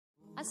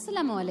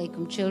Assalamu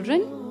alaikum,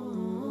 children.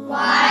 Wa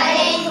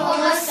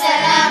alaikum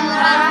assalam wa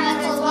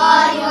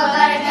rahmatullahi wa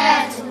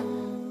barakatuh.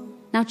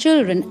 Now,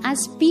 children,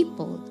 as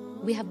people,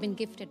 we have been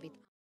gifted with.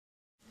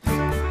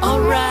 All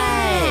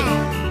right.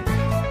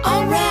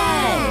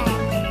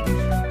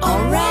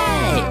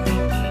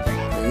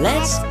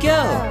 Let's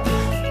go.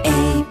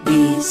 A,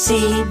 B,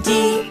 C,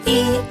 D, E,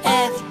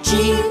 F,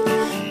 G,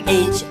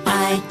 H,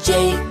 I,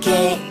 J,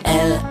 K,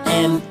 L,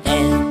 M,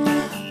 N,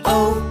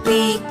 O,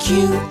 P,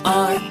 Q,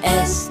 R,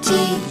 S, T,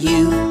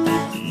 U,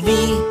 V,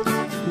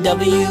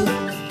 W,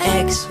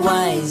 X,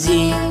 Y,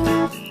 Z.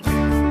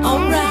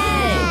 All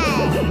right.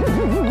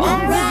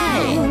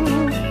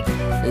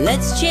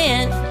 Let's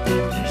chant.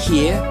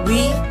 Here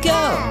we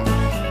go.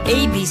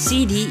 A, B,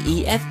 C, D,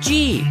 E, F,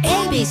 G.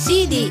 A, B,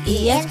 C, D,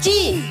 E, F,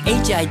 G.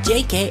 H, I,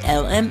 J, K,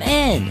 L, M,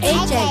 N. H,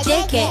 I,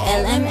 J, K,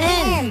 L, M,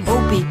 N. O,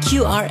 P,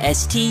 Q, R,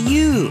 S, T,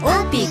 U.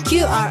 O, P,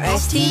 Q, R,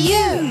 S, T,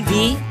 U.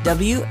 V,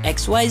 W,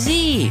 X, Y,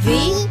 Z.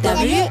 V,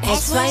 W,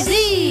 X, Y,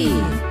 Z.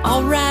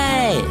 All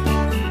right.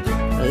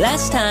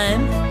 Last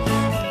time.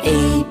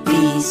 A,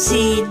 B,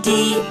 C,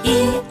 D,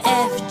 E,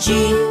 F, G.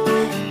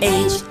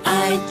 H,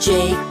 I,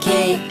 J,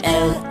 K,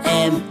 L,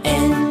 M,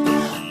 N.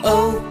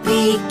 O,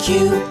 P,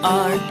 Q,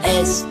 R,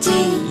 S, T,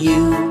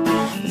 U.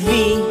 V,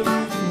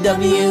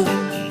 W,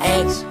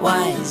 X,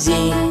 Y, Z.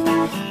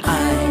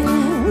 I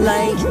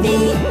like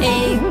the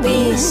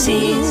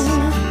ABCs.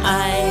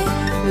 I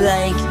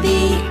like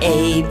the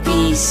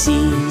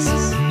ABCs.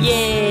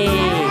 Yay!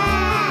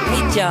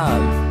 Great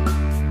job!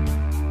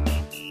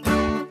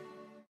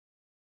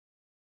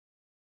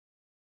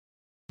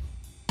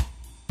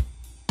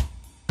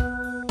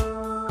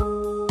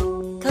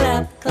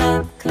 Clap,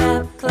 clap,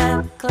 clap,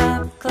 clap,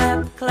 clap,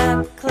 clap,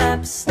 clap,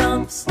 clap.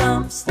 Stomp,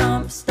 stomp,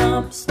 stomp,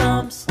 stomp,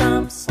 stomp,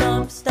 stomp,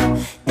 stomp, stomp.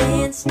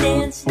 Dance,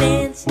 dance,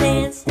 dance,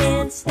 dance,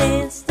 dance,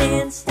 dance,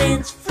 dance,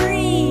 dance.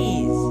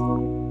 Freeze.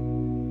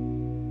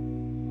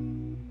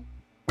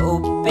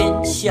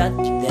 Open, shut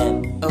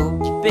them,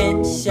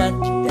 open, shut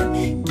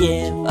them.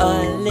 Give a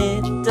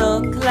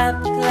little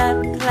clap,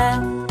 clap,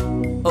 clap.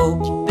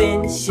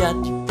 Open,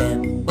 shut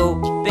them,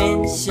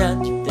 open,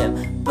 shut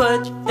them.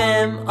 Put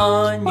them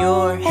on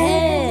your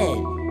head.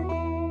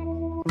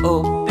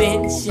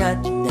 Open,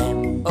 shut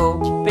them,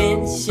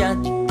 open,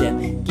 shut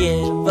them.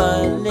 Give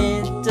a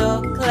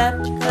little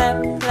clap,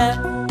 clap, clap.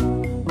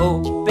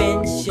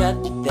 Open,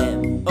 shut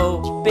them,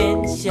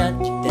 open, shut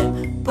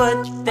them.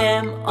 Put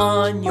them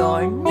on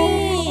your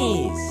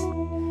knees.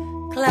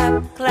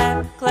 Clap,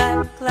 clap,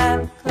 clap,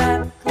 clap,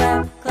 clap,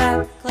 clap,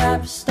 clap,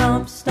 clap.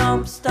 Stomp,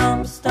 stomp,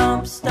 stomp,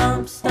 stomp,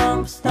 stomp,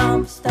 stomp,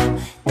 stomp, stomp.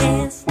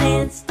 Dance,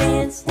 dance,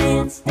 dance,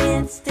 dance,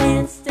 dance,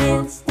 dance,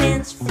 dance,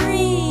 dance.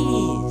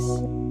 Freeze.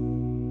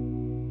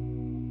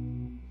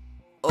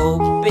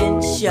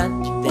 Open, shut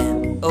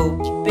them,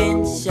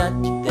 open, shut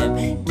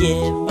them.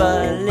 Give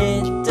a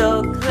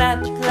little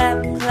clap,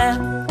 clap, clap.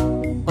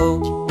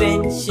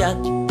 Open,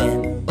 shut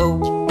them,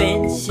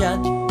 open,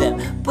 shut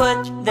them.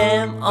 Put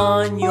them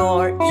on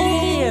your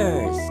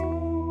ears.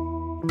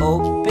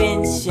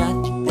 Open,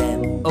 shut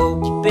them,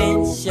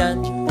 open,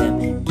 shut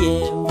them.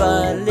 Give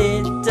a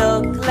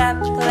little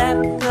clap,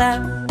 clap,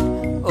 clap.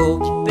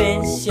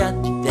 Open,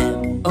 shut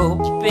them,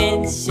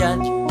 open, shut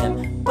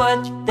them.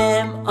 Put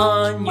them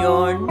on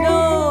your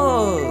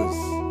nose.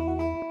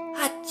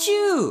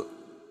 Achoo!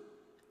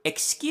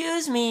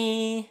 Excuse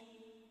me.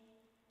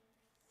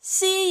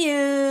 See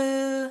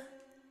you.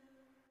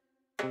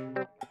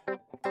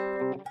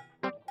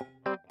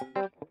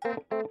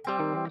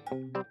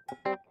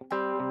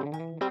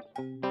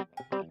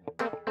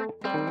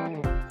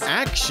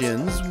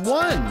 Actions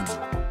 1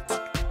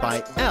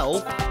 by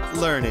Elf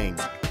Learning.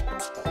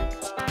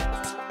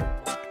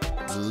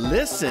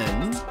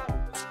 Listen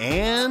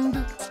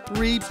and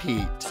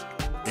repeat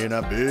in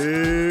a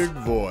big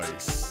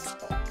voice.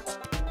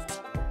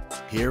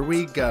 Here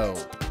we go.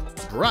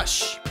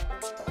 Brush,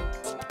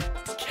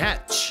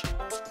 catch,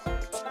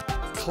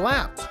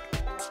 clap,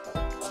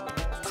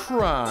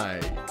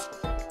 cry,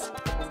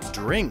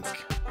 drink,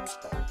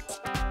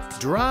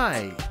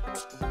 dry,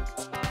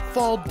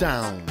 fall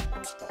down,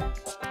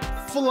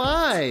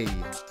 fly,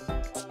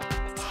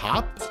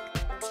 hop,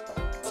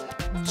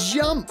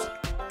 jump,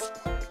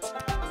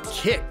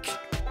 kick,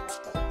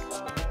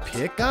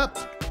 pick up,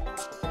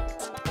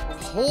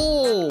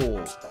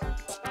 pull,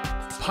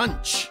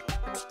 punch,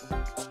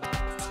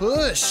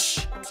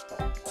 push,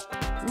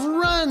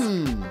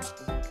 run,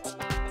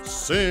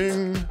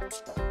 sing,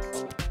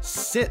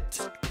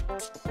 sit,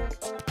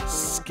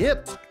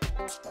 skip,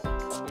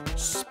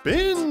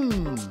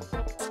 spin,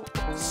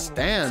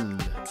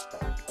 stand,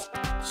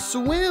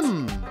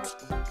 swim,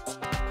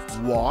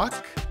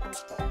 walk,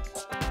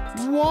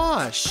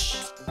 wash.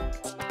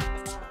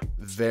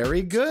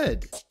 Very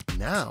good.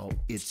 Now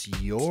it's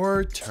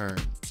your turn.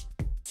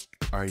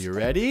 Are you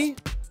ready?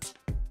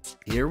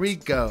 Here we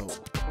go.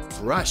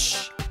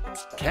 Brush,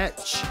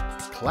 catch,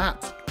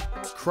 clap,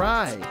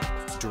 cry,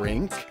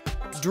 drink,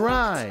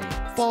 dry,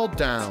 fall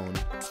down,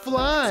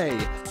 fly,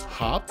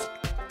 hop,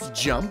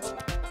 jump,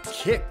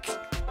 kick,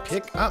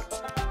 pick up,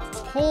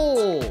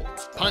 pull,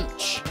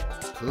 punch,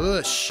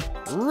 push,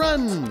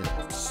 run,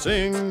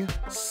 sing,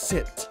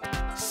 sit,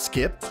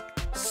 skip,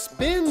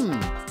 spin,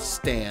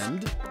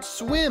 stand,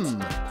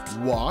 swim,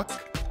 walk,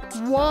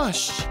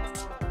 wash.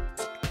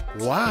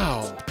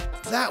 Wow,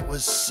 that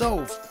was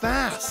so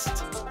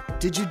fast.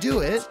 Did you do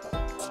it?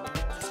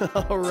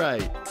 All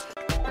right.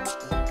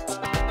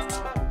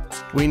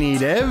 We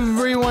need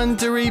everyone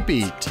to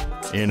repeat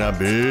in a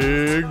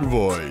big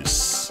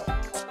voice.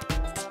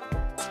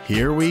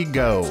 Here we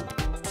go.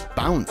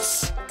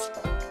 Bounce,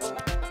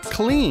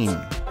 clean,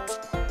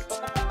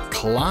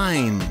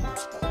 climb,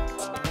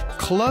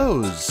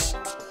 close,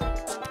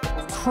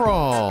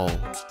 crawl,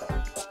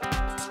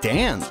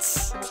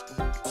 dance,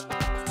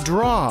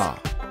 draw,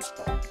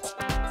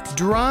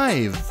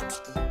 drive,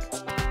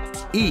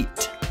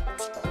 eat,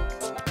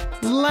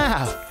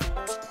 laugh,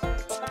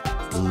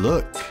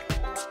 look,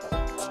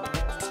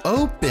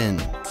 open,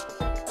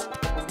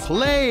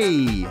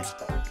 play,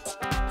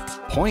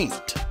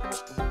 point,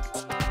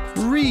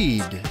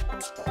 read,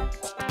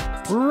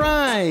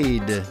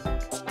 ride,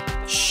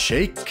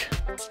 shake,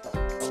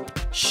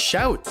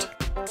 shout,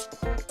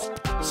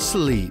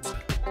 sleep,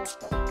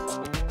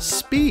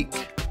 speak,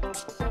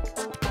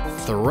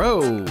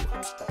 throw,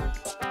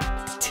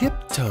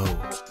 tiptoe,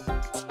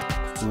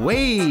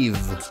 wave,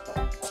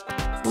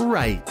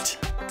 write.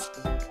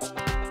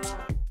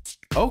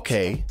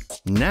 Okay,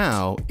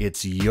 now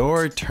it's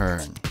your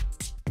turn.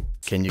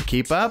 Can you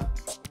keep up?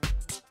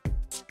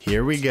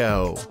 Here we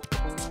go.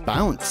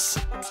 Bounce,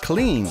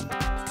 clean,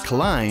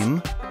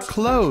 climb,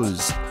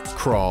 close,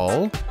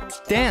 crawl,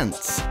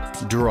 dance,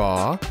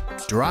 draw,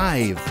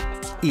 drive,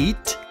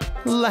 eat,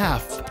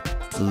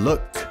 laugh,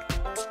 look,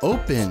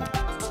 open,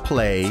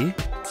 play,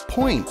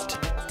 point,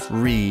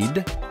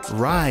 read,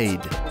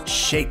 ride,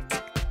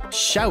 shake,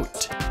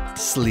 shout,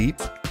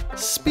 sleep,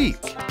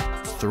 speak,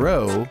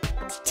 throw,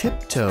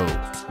 tiptoe,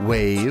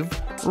 wave,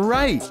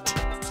 write.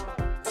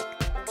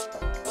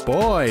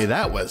 Boy,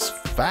 that was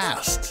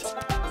fast.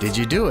 Did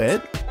you do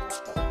it?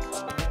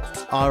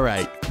 All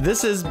right,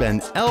 this has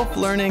been ELF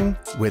Learning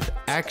with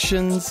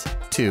Actions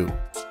 2.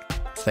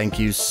 Thank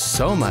you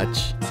so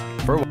much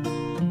for watching.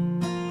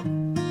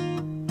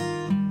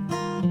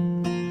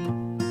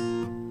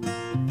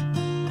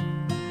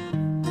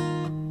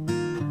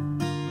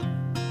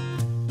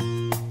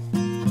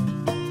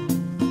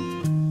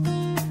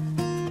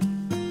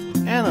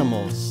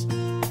 Animals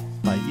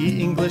by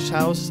E-English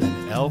House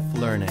and ELF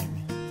Learning.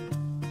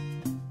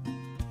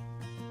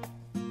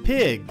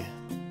 Pig,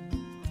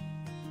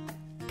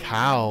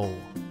 cow,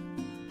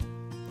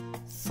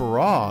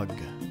 frog,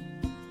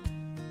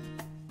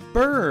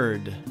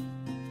 bird,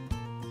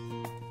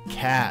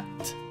 cat,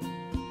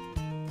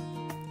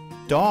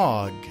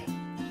 dog,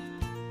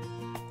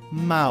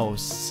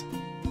 mouse,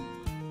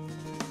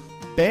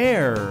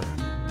 bear,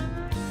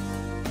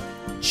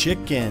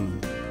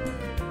 chicken,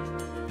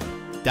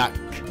 duck,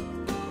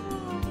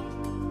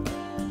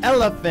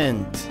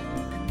 elephant,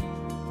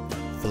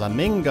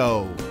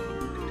 flamingo,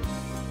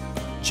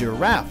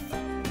 giraffe,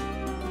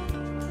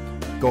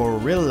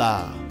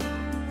 gorilla,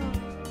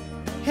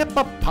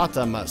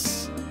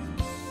 hippopotamus,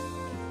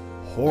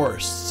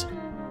 horse,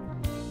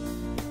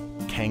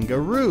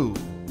 kangaroo,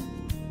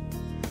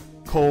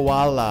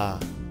 koala,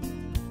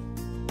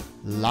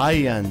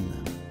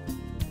 lion,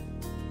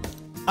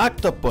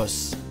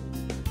 octopus,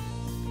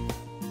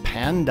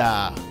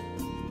 panda,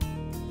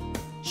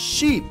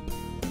 sheep,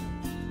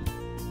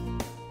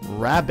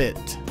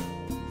 rabbit,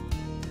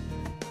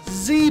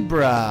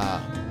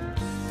 zebra.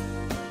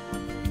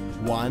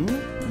 One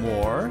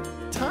more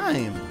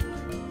time.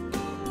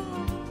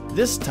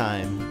 This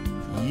time,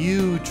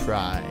 you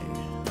try.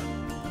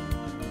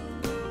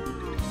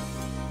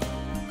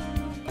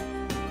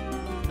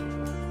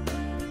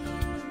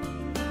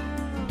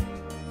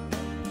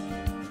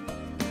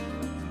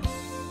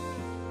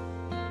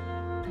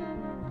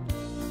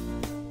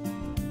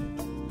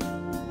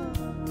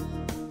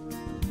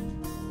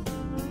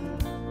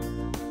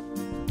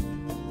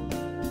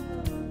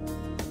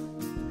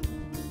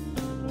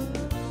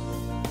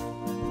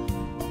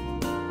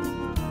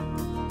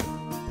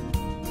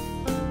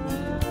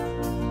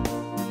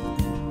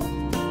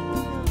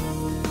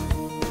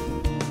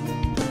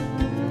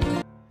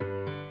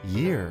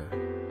 Year,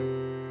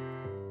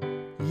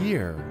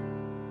 year,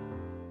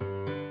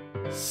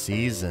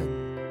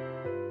 season,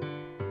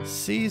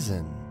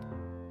 season,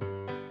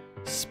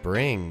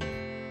 spring,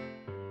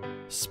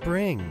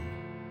 spring,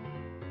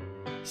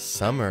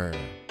 summer,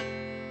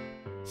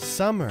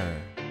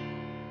 summer,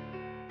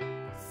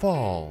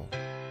 fall,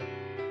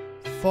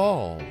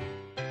 fall,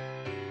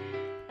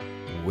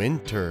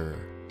 winter,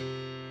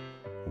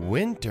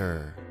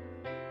 winter,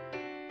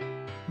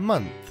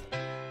 month,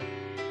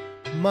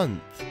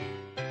 month,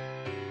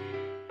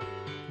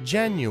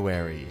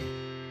 January,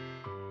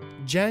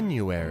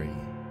 January,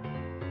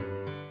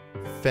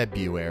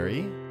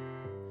 February,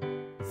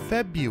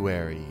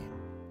 February,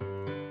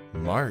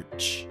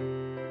 March,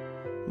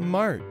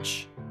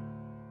 March,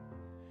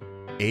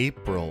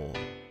 April,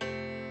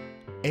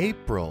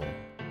 April,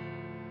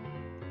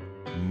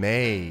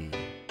 May,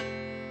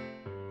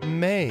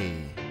 May,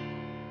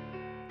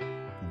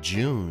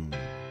 June,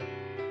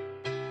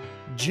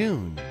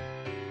 June.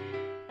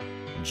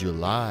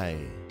 July,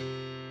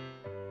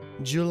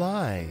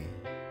 July.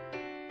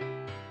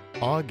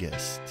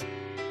 August,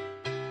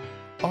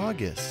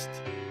 August.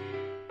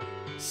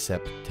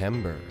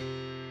 September,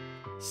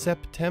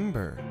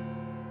 September.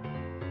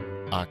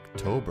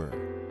 October,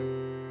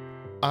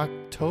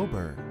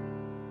 October.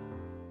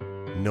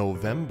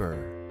 November,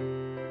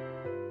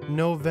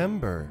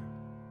 November.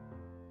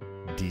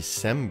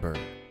 December,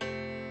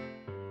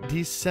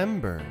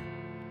 December.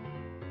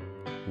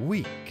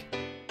 Week,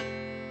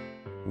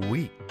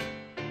 week.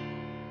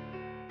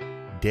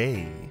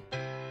 Day,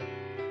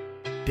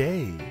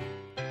 day.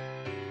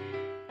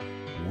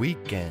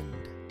 Weekend,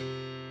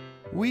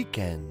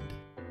 weekend.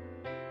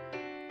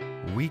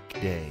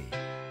 Weekday,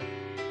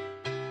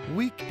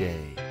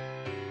 weekday.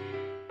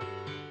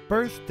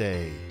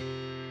 Birthday,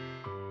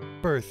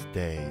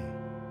 birthday.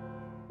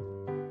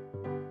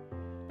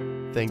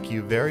 Thank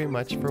you very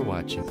much for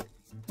watching.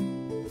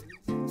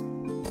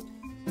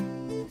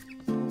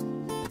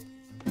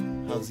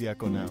 How's the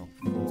echo now?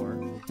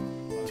 4,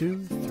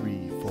 2,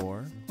 3,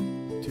 4,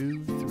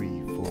 2,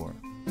 3, 4.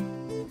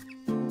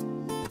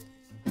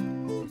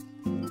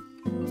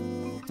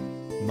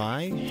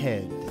 My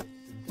head,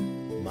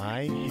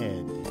 my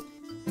head.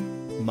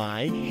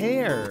 My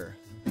hair,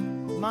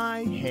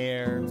 my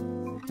hair.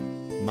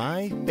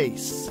 My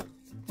face,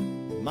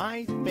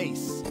 my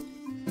face.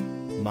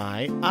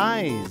 My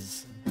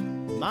eyes,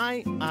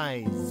 my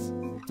eyes.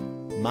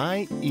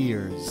 My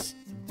ears,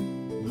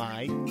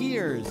 my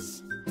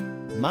ears.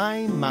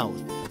 My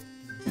mouth,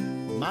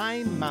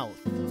 my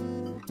mouth.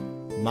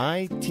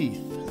 My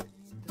teeth,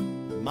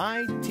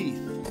 my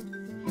teeth.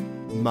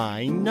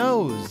 My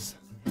nose,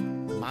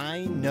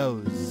 my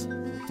nose.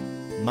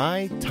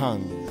 My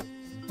tongue,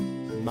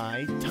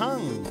 my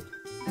tongue.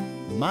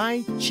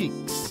 My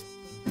cheeks,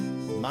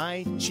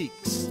 my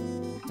cheeks.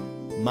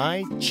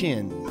 My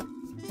chin,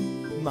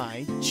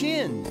 my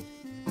chin.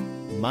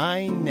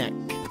 My neck,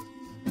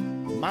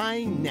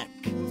 my neck.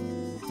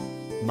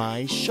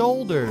 My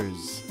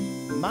shoulders,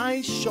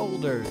 my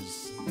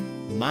shoulders.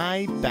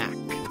 My back,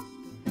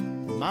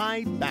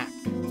 my back.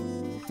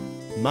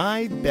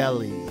 My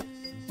belly,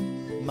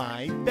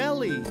 my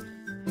belly.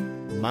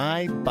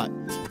 My butt,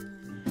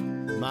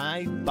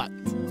 my butt.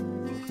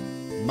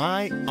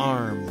 My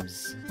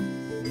arms,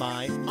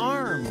 my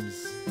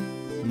arms.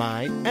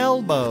 My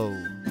elbow,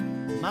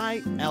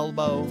 my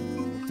elbow.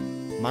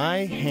 My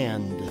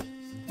hand,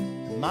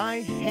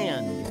 my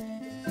hand.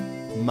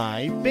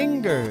 My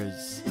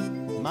fingers,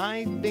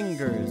 my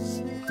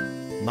fingers.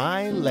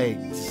 My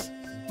legs,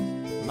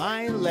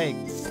 my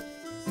legs.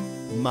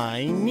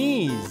 My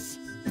knees,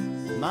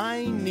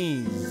 my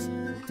knees.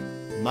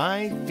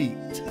 My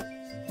feet,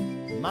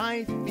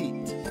 my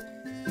feet.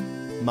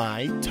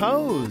 My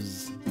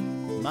toes,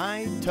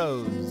 my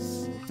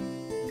toes.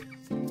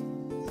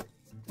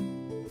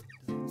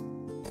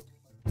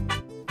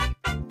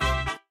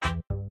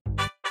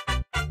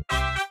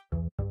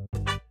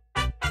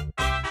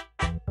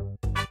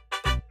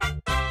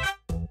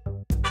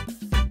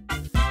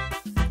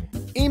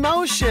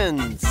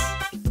 Emotions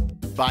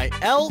by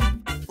Elf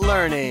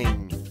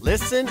Learning.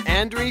 Listen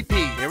and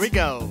repeat. Here we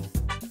go.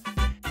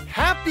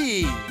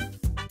 Happy,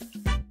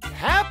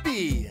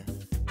 happy.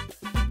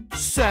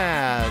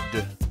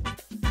 Sad,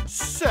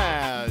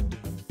 sad.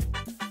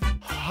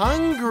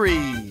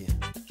 Hungry,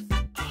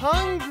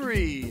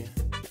 hungry.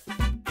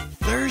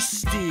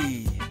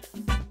 Thirsty,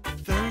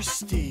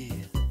 thirsty.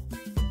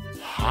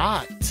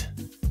 Hot,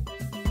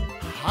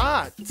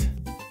 hot.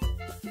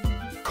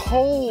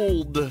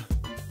 Cold,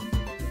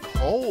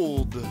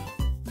 cold.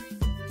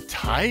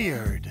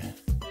 Tired,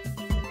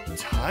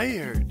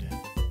 tired.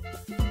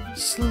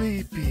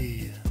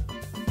 Sleepy,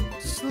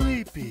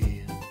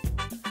 sleepy.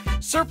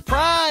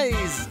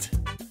 Surprised,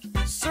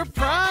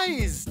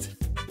 surprised.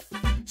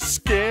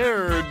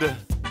 Scared,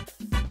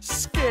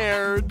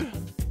 scared.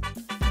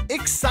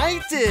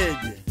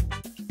 Excited,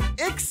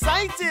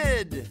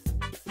 excited.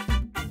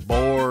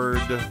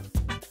 Bored,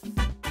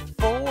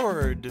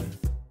 bored.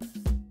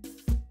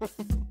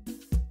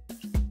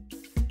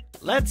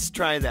 Let's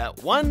try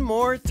that one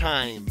more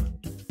time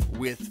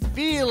with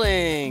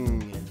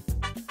feeling.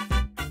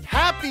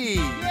 Happy,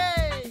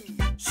 yay!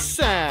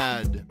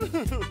 Sad,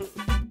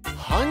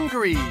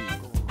 hungry,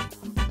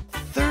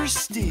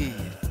 thirsty,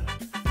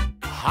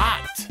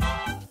 hot,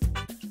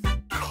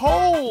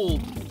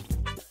 cold,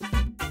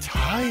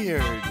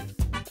 tired,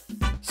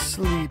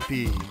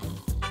 sleepy,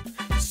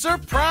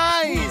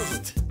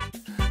 surprised,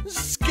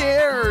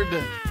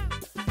 scared,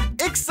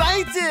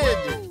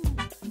 excited,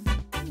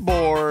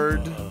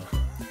 bored.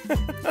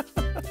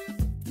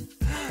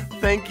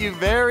 Thank you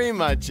very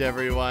much,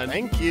 everyone.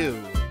 Thank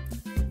you.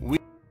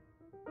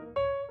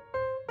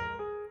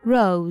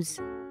 Rose,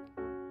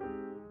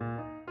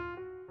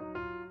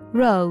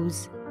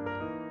 rose.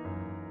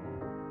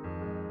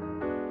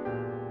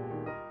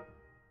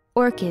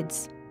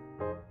 Orchids,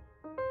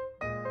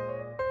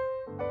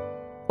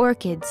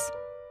 orchids.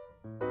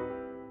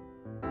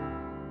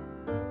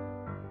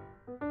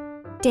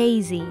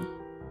 Daisy,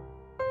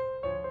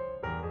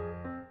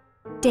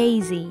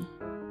 Daisy.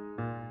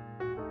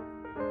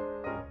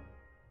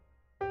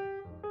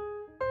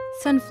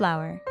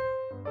 Sunflower.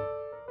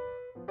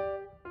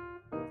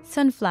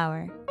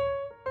 Sunflower.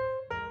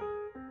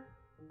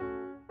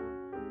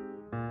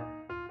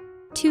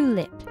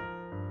 Tulip.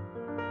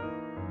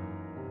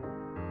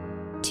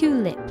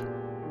 Tulip.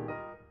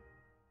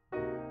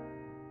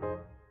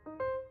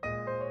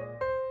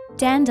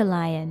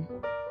 Dandelion.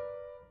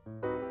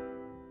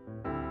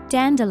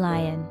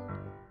 Dandelion.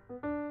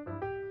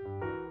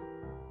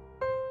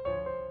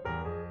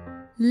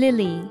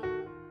 Lily.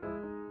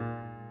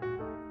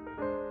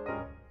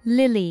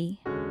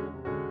 Lily.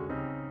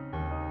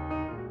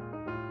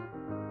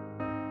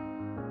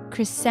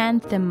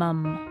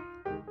 Chrysanthemum.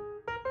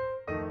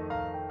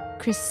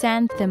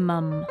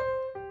 Chrysanthemum.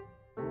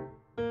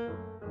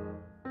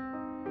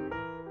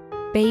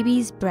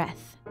 Baby's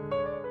breath.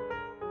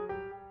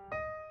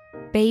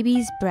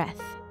 Baby's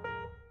breath.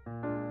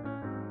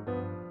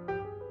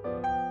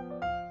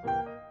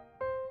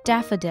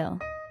 Daffodil.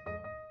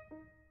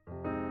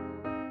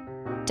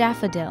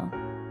 Daffodil.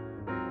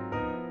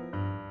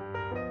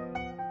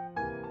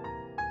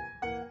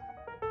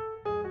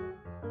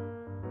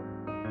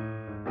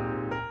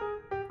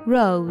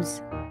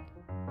 Rose.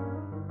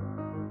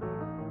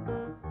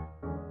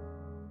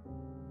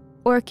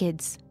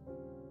 Orchids.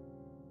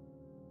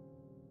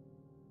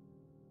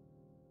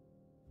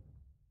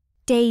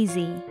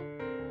 Daisy.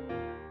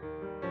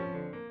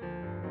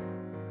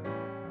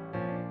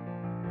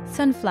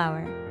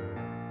 Sunflower.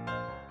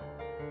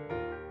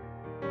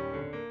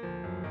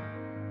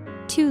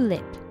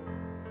 Tulip.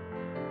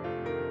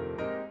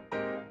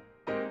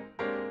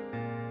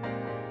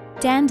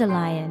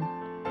 Dandelion.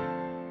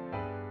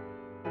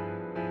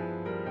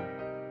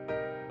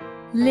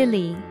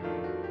 Lily.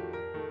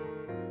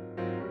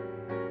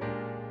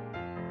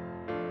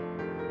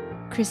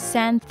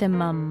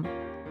 Chrysanthemum.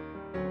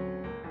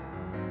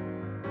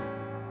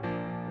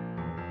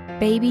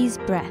 Baby's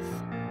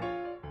breath.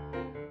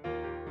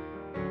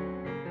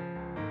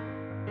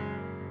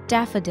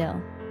 Daffodil.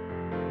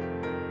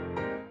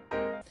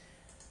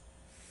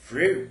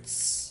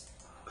 Fruits.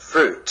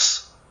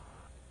 Fruits.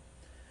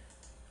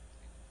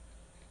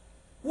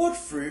 What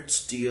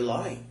fruits do you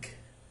like?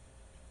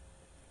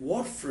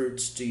 What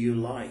fruits do you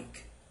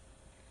like?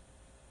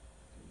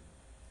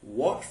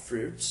 What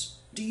fruits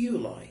do you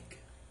like?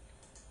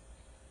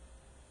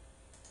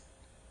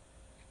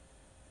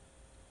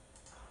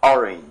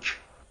 Orange.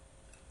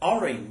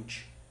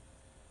 Orange.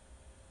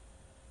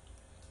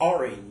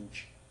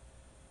 Orange.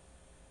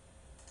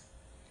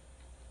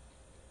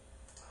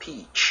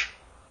 Peach.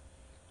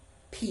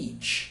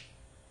 Peach.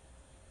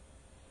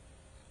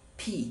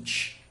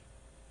 Peach.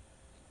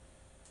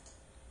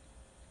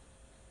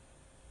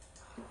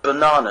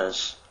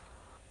 Bananas.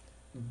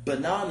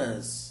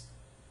 Bananas.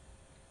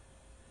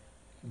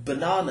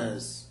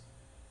 Bananas.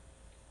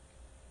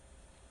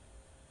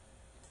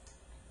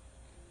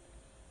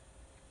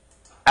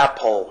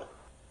 Apple.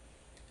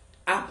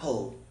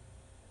 Apple.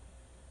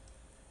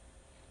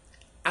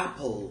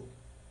 Apple.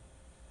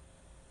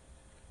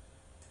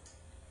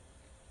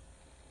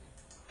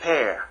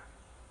 Pear.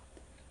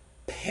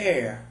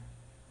 Pear.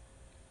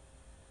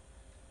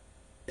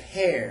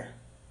 Pear.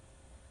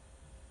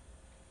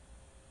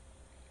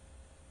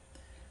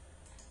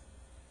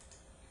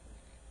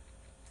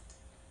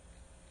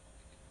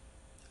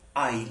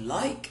 I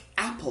like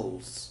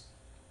apples.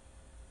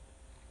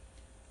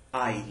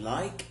 I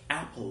like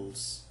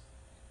apples.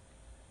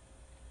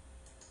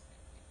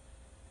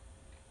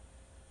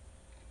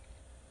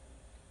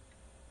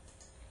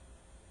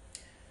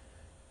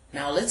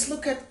 Now let's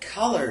look at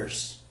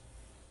colors.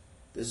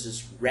 This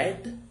is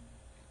red,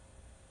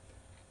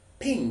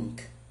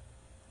 pink,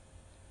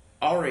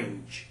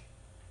 orange,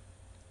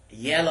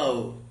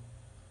 yellow,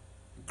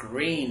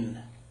 green,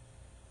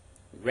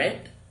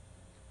 red,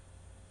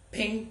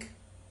 pink,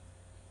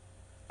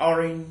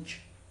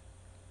 orange,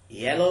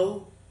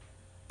 yellow,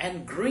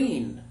 and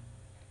green.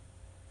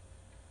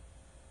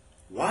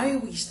 Why are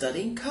we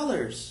studying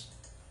colors?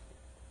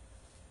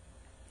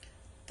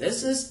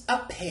 This is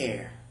a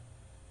pear.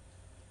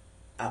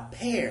 A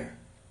pear.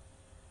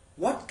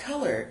 What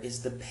color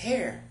is the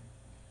pear?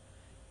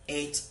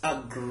 It's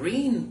a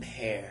green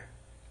pear.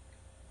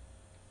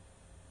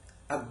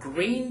 A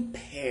green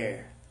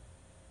pear.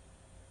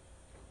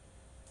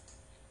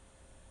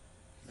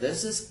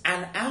 This is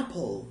an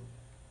apple.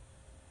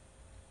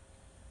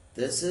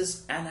 This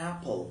is an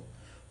apple.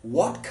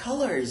 What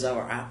color is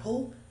our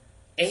apple?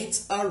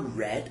 It's a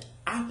red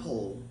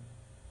apple.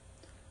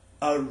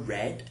 A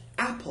red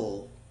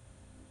apple.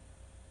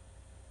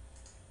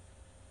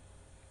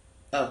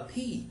 A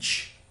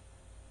peach.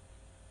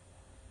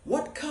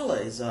 What color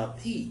is a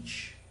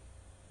peach?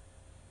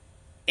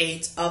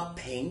 It's a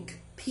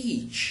pink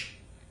peach.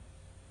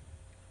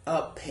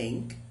 A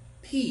pink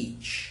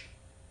peach.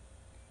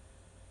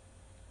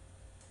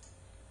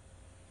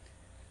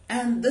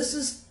 And this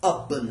is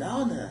a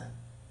banana.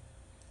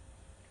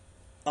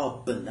 A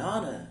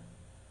banana.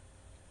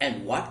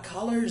 And what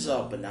color is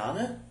a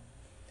banana?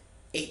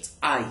 It's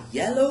a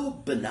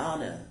yellow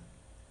banana.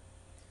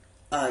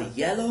 a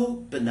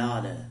yellow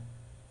banana.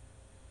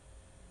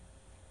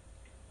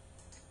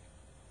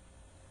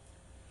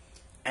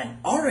 An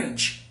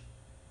orange.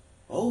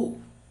 Oh.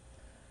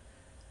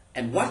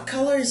 And what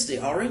color is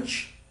the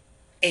orange?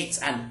 It's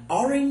an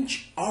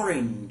orange.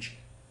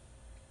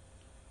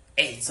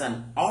 It's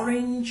an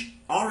orange.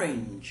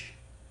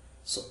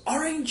 So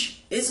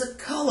orange is a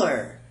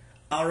color.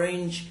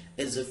 Orange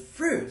is a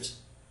fruit.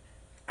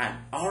 An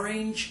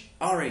orange.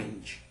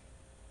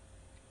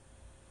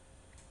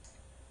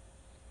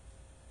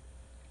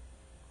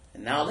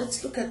 And now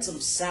let's look at some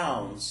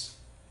sounds.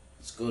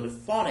 Let's go to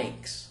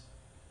phonics.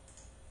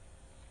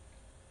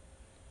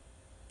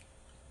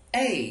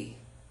 A,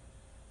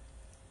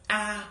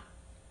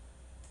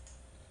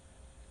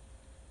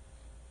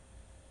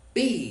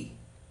 B,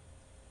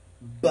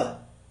 B,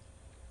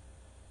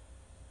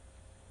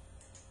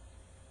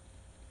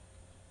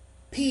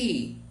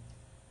 P,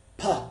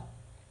 P,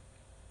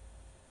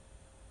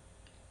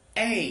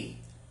 A,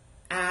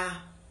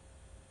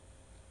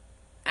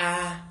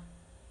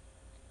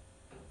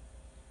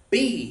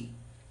 B,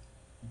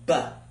 B,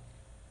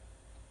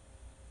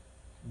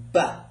 B,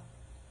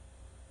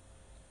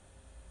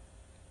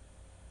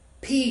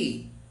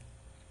 P,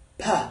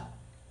 P,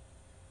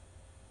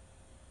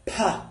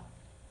 P.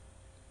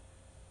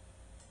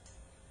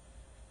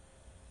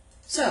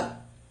 So,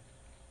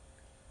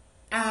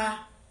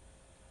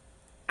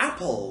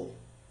 apple,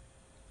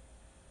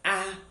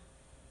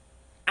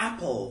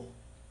 apple.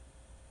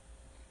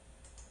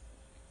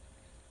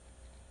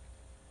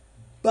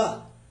 B,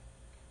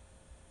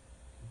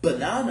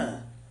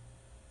 banana,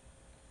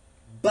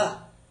 B,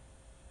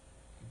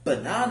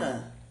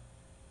 banana.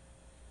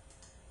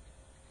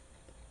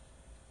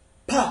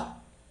 P,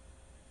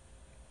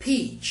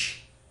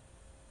 peach,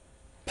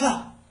 P,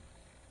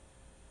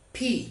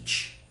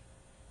 peach.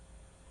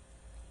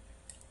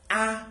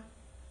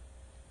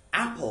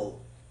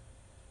 Apple,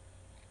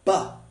 B,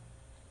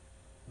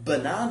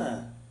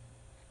 banana,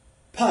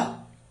 P,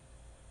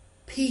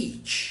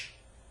 peach.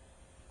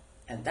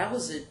 And that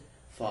was it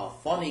for our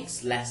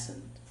phonics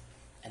lesson.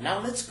 And now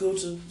let's go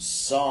to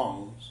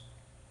songs.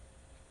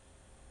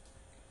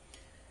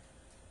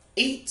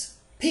 Eat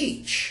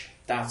peach,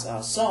 that's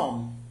our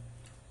song.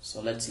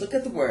 So let's look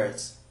at the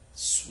words.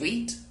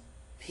 Sweet,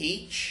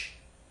 peach,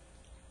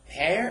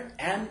 pear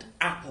and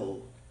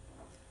apple,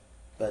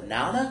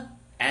 banana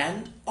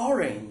and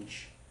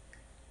orange.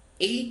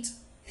 Eat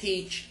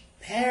peach,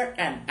 pear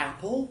and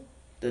apple,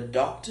 the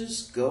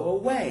doctors go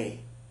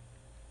away.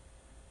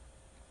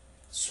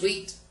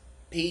 Sweet,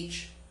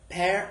 peach,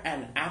 pear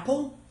and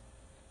apple,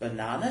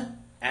 banana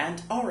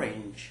and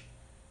orange.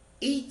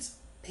 Eat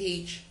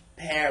peach,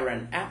 pear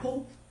and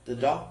apple, the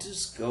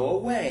doctors go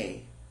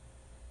away.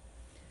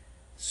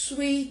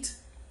 Sweet,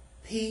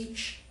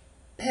 peach,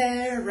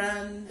 pear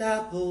and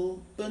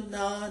apple,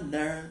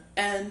 banana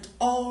and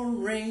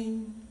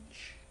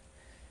orange.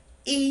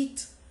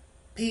 Eat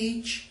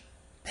peach,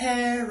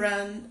 pear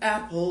and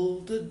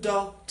apple, the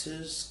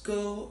doctors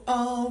go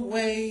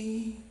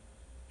away.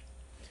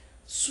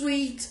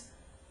 Sweet,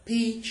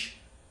 peach,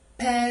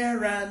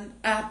 pear and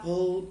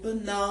apple,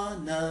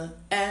 banana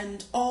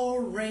and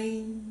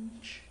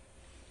orange.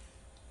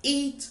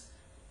 Eat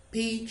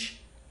peach,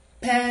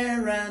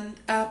 pear and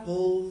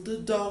apple, the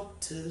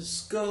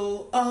doctors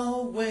go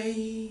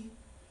away.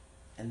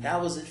 And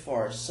that was it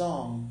for our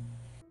song.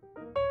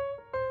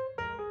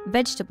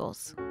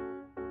 Vegetables.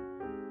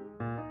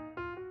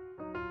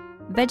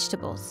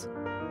 Vegetables.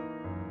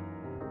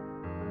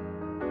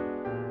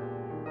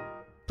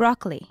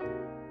 Broccoli.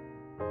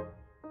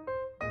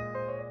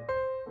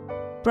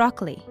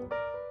 Broccoli.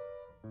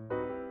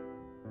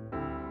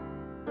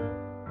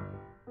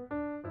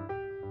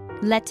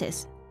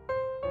 Lettuce.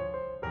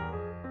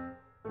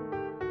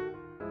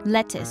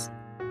 Lettuce.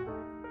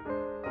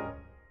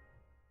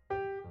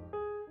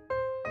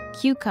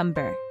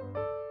 Cucumber.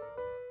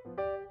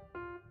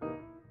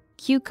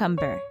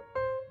 Cucumber.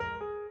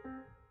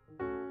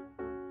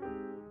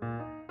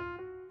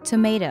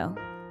 Tomato.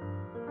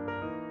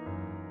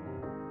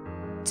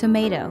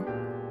 Tomato.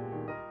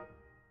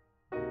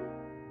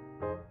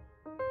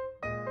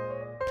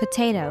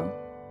 Potato.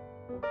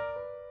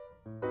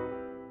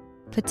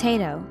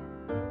 Potato.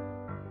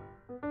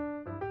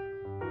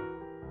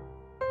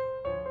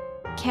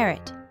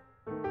 Carrot.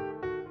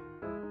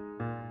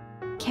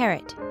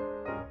 Carrot.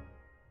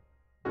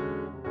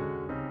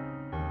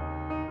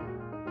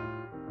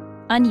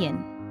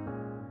 Onion.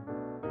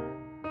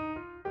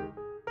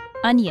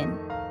 Onion.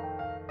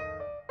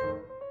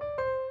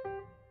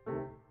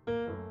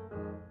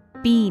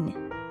 Bean.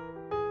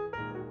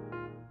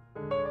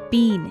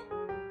 Bean.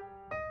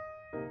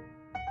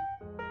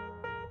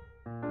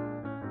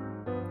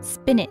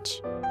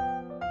 Spinach.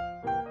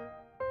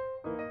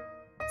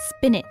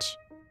 Spinach.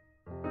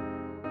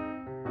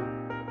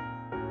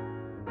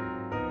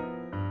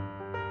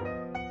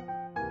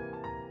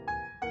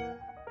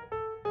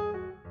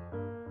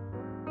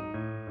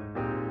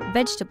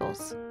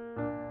 Vegetables.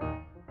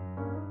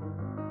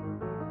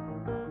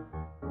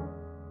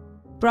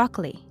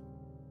 Broccoli.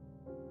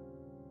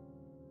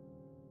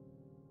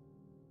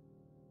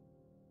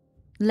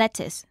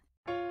 lettuce,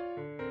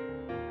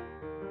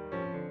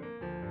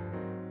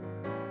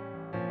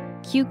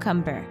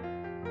 cucumber,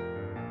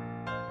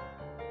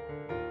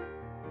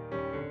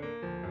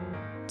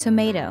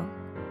 tomato,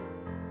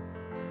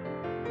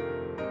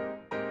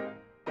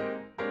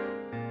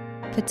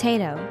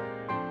 potato,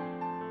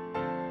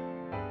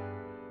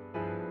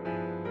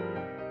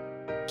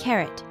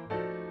 carrot,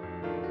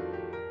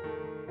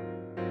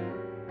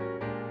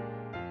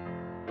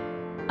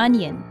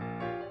 onion,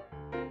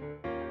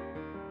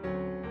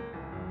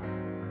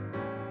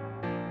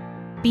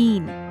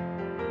 bean,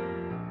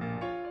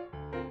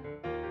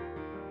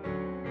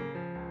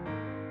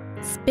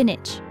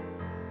 spinach,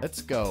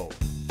 Let's go.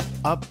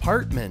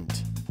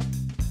 Apartment,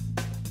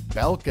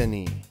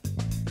 balcony,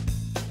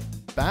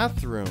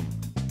 bathroom,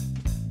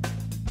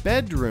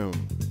 bedroom,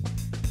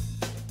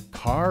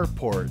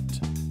 carport,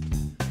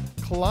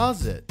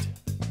 closet,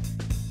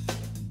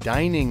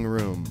 dining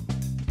room,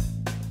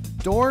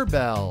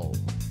 doorbell.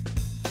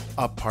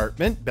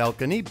 Apartment,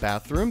 balcony,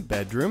 bathroom,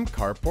 bedroom,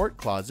 carport,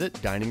 closet,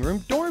 dining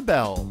room,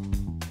 doorbell.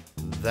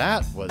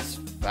 That was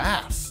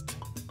fast.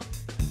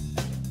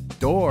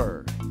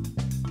 Door,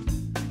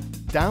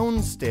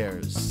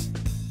 downstairs,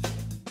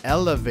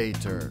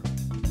 elevator,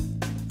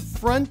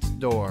 front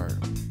door,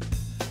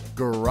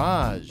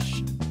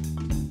 garage,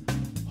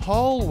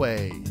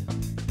 hallway,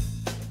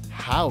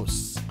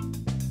 house,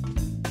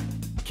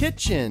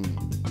 kitchen.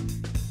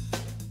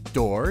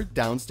 Door,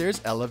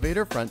 downstairs,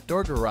 elevator, front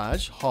door,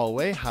 garage,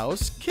 hallway,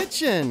 house,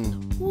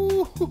 kitchen.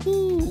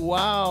 Woo-hoo-hoo,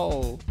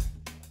 wow.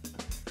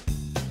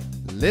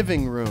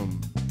 Living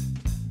room,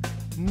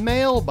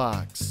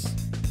 mailbox,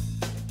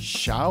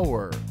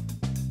 shower,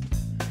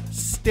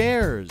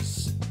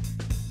 stairs,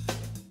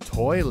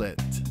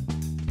 toilet,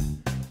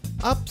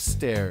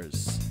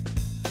 upstairs,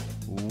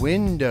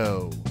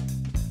 window,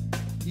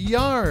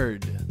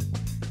 yard.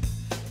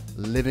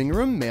 Living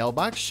room,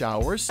 mailbox,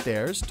 shower,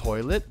 stairs,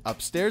 toilet,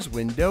 upstairs,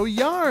 window,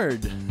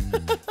 yard.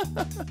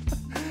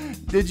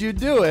 Did you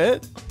do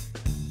it?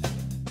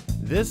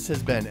 This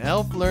has been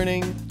Elf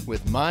Learning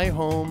with My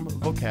Home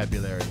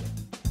Vocabulary.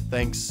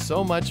 Thanks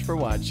so much for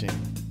watching.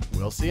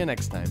 We'll see you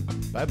next time.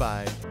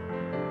 Bye-bye.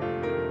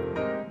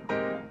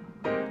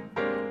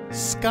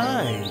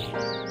 Sky,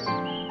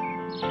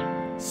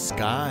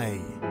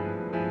 sky.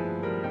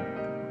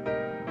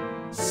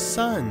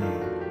 Sun,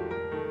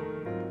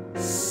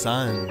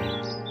 sun.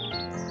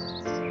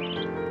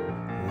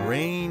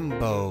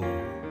 Rainbow,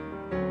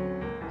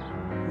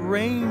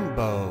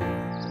 rainbow.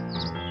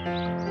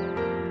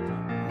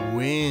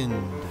 Wind,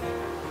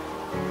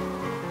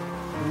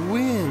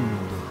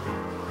 wind.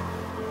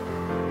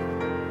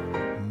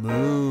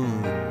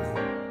 Moon,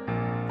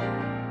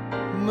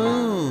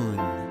 moon.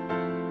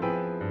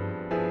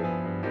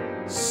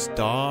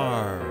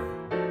 Star,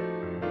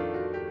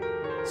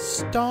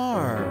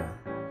 star.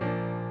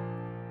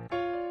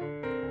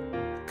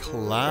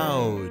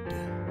 Cloud,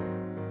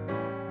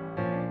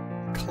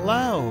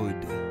 cloud.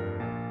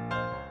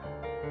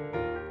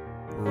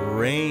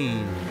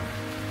 Rain,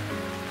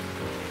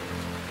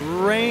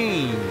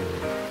 rain.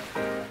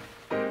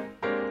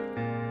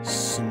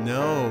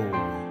 Snow,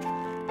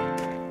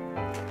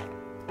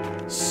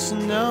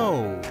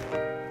 snow.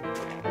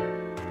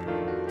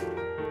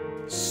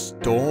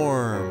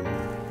 Storm,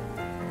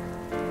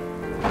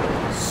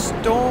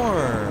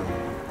 storm.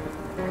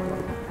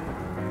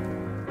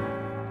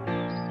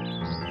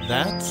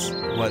 That's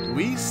what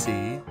we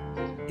see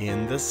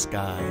in the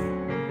sky.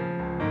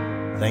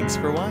 Thanks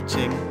for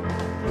watching.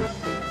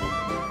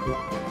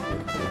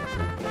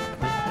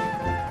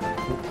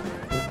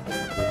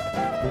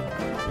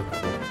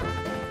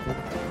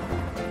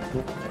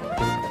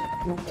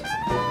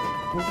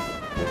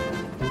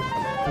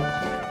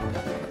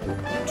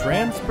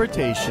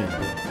 Transportation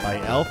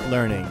by Elf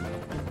Learning.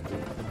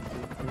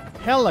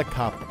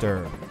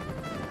 Helicopter,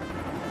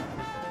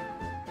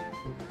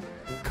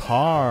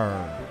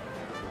 car,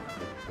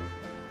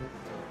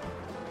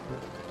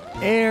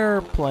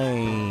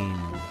 airplane,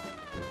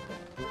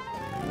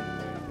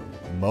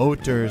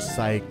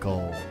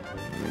 motorcycle,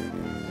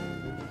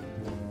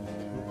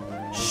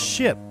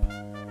 ship,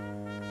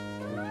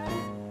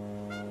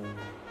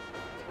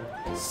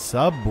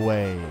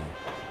 subway,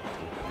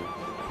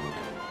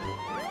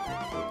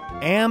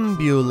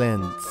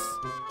 ambulance,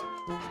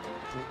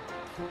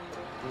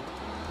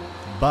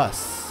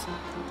 bus,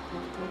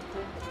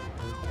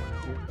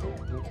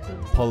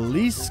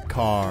 police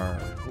car,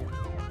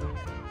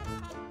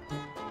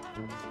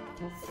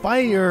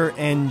 fire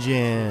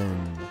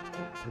engine.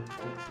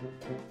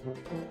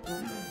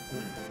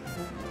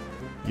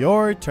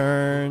 Your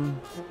turn.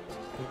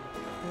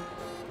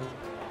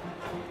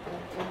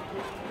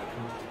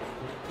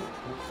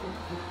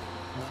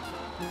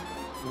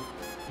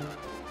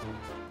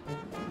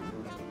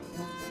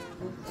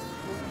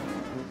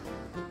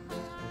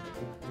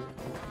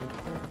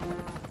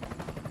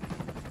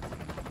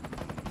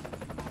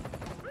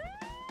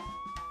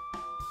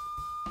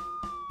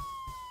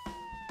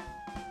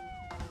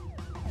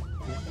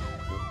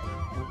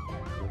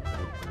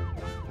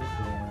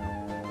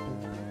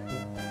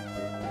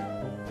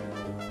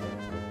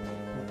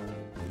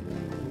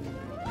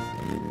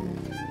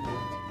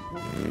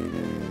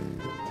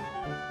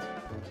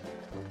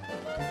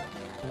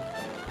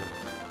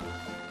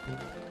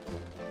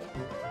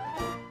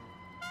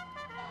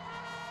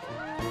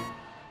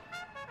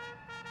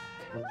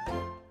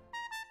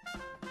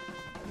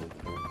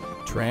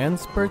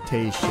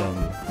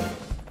 Transportation.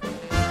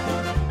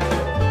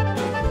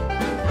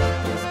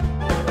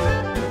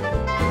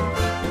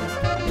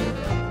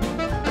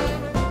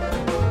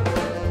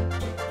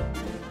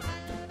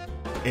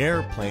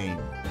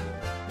 Airplane.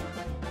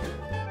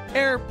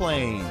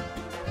 Airplane.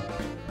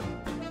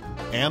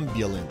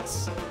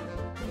 Ambulance.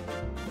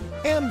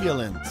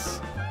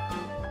 Ambulance.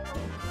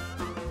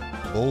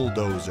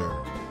 Bulldozer.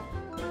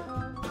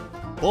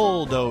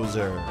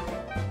 Bulldozer.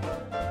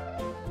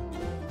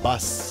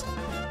 Bus.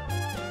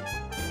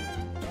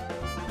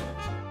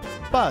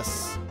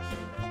 Bus.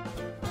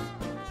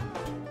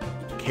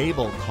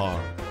 Cable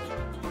car.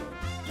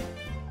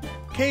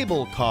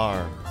 Cable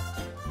car.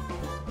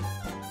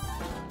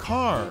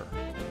 Car.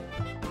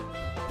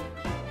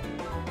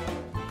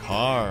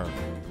 Car.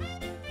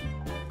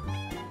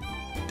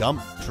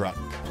 Dump truck.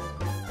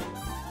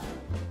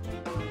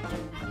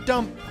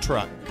 Dump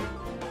truck.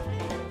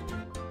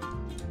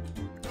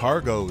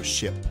 Cargo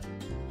ship.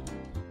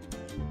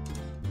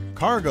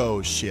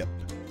 Cargo ship.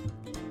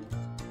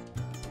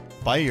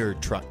 Fire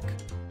truck.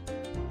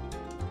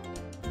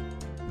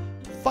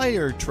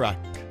 Fire truck.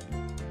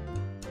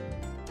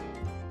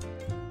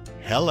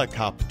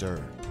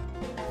 Helicopter.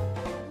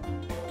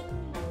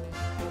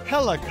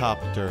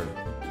 Helicopter.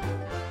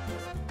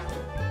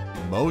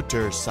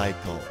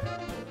 Motorcycle.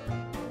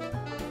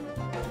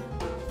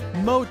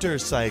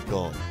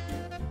 Motorcycle.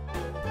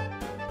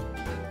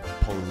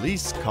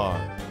 Police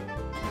car.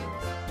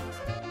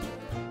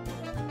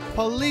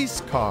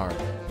 Police car.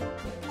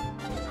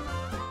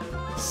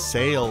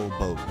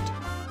 Sailboat.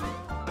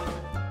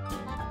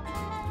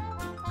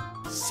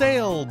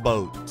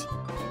 Sailboat.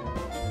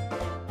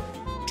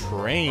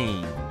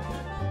 Train.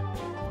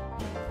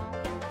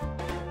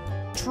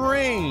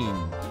 Train.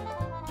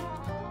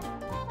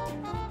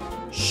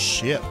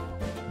 Ship.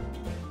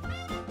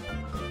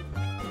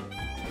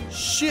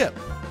 Ship.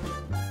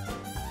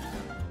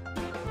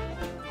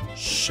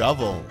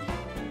 Shovel.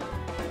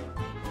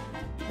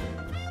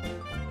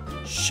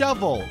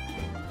 Shovel.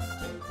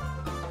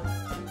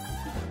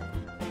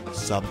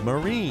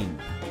 Submarine.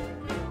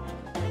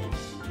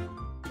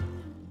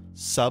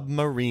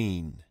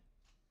 Submarine.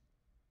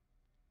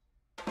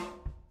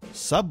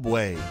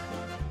 Subway.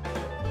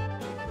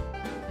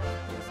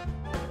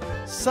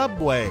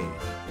 Subway.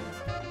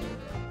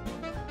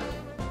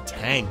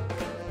 Tank.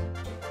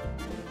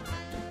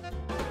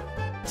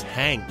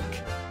 Tank.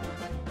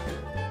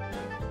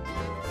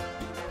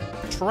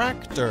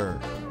 Tractor.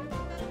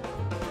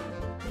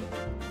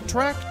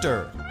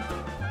 Tractor.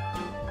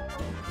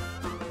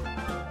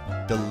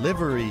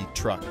 Delivery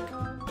truck.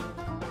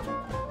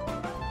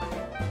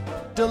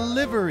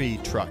 Delivery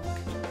truck.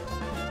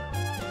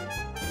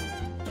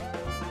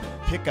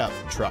 Pickup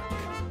truck.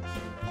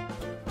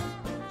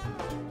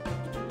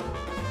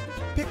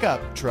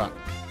 Pickup truck.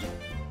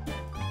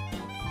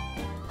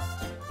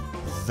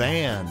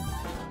 Van.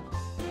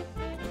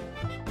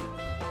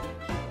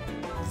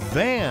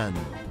 Van.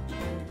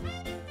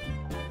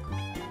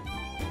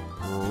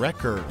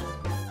 Wrecker.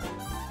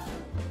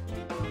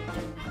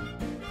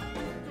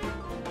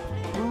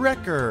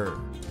 Wrecker.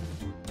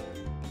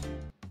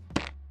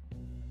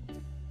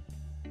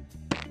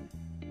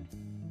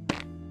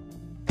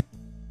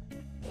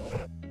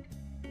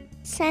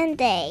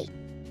 Sunday.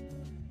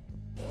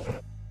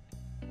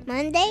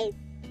 Monday.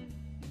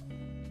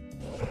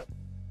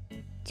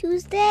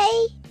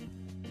 Tuesday.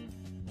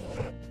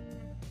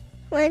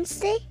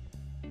 Wednesday.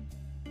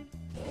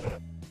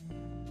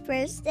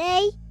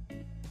 Thursday.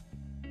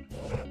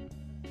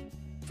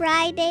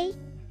 Friday.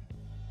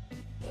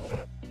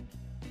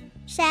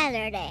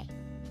 Saturday.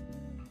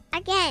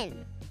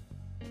 Again.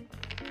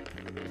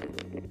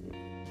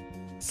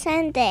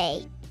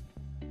 Sunday.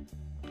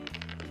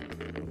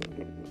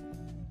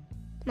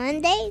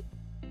 Monday.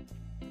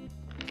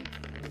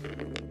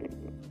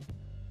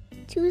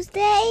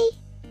 Tuesday.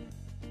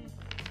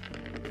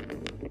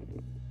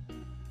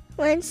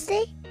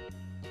 Wednesday.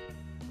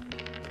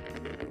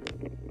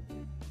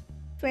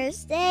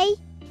 Thursday.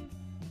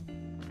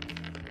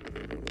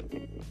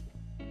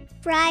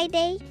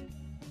 Friday.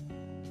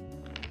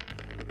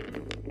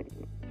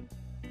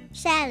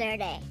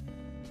 Saturday.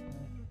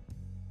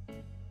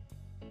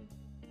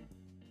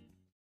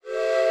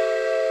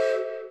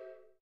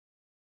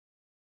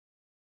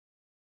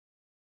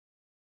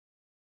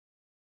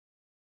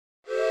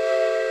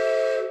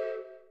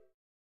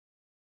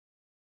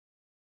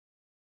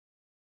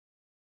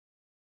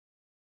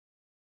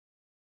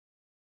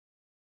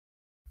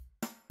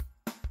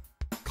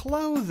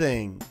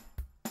 Clothing.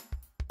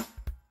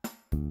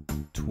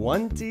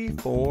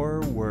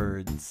 24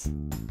 words.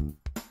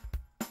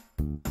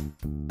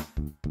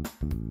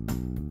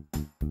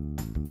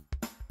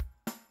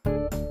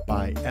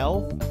 By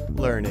Elf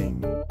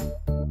Learning.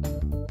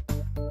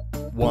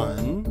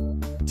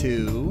 1,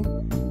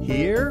 2,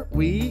 here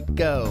we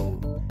go.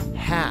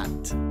 Hat.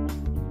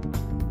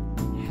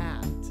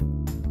 Hat.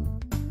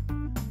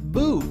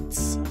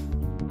 Boots.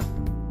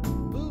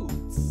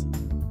 Boots.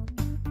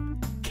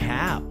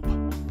 Cap.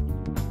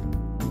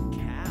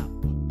 Cap.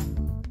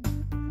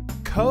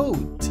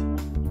 Coat.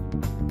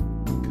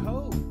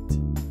 Coat.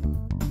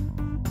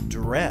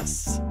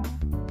 Dress.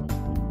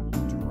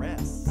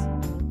 Dress.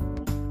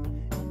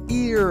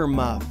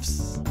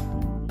 Earmuffs.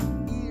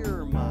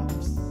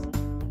 Earmuffs.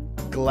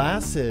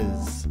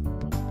 Glasses.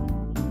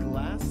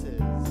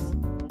 Glasses.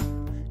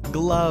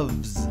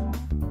 Gloves.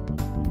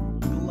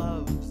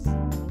 Gloves.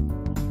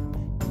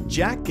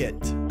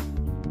 Jacket.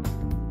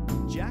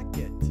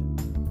 Jacket.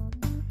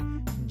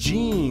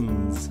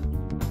 Jeans.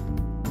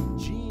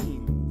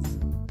 Jeans.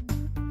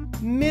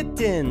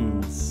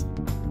 Mittens.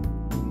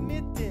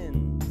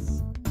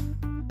 Mittens.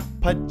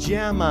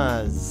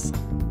 Pajamas.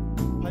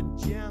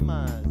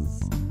 Pajamas.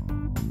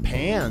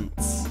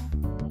 Pants.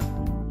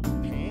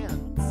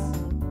 Pants.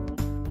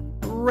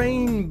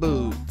 Rain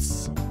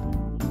boots.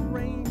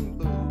 Rain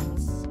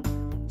boots.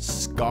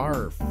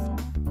 Scarf.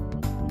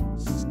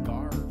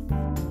 Scarf.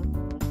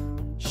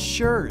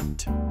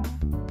 Shirt.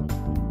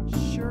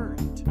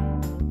 Shirt.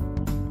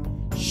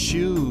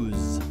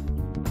 Shoes.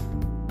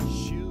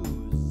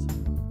 Shoes.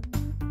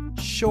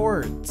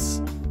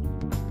 Shorts.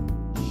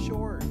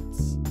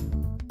 Shorts.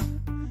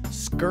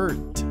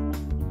 Skirt.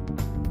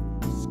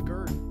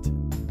 Skirt.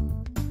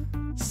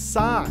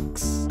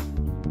 Socks.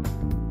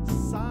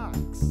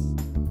 Socks.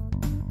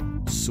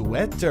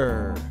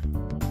 Sweater.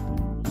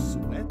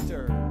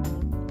 Sweater.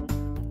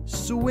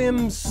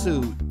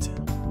 Swimsuit.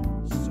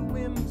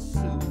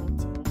 Swimsuit.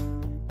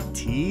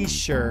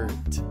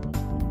 T-shirt.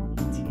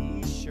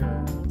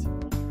 T-shirt.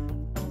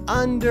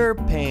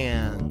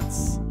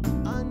 Underpants.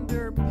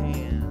 Underpants.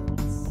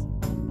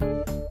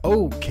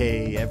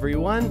 Okay,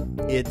 everyone,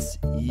 it's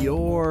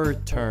your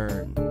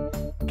turn.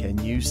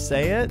 Can you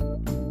say it?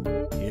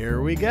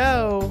 Here we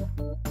go.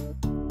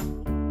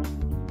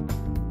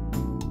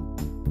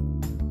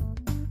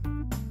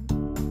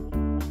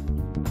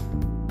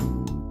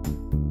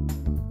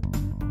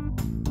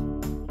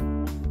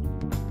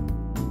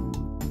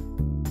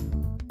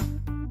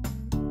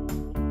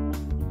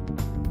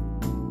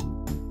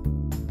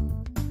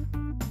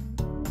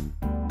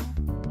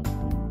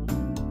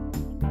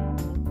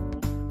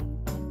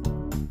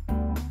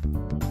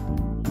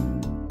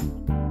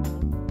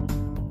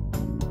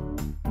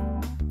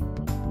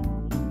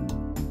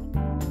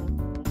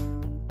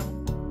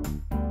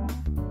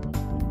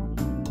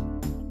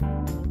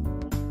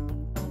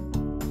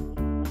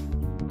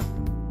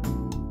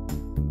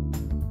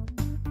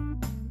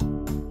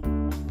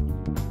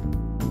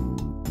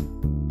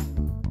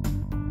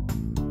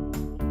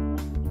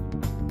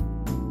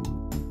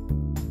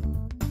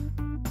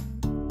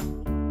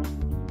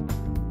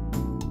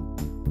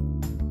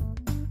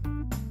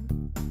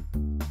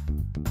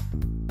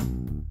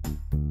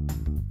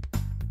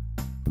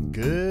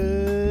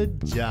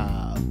 Good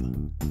job.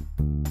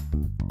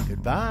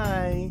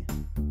 Goodbye.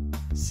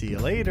 See you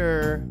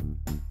later.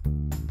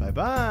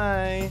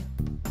 Bye-bye.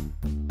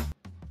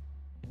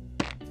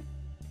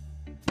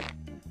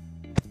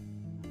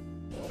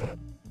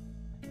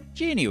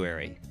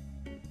 January.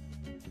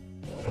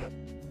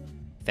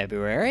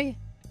 February.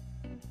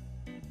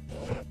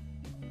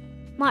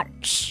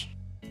 March.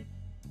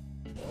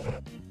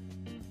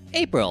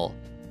 April.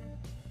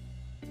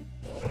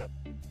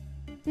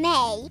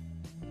 May.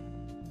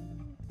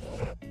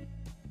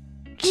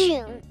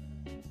 June.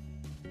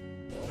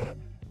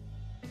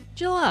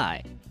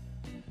 July.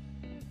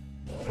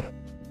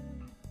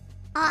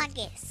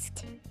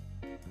 August.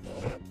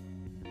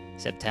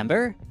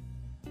 September.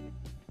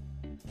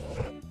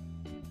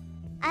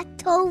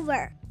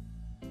 October.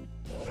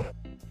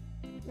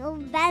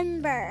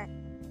 November.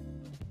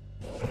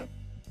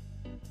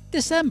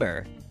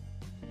 December.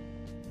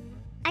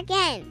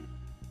 Again.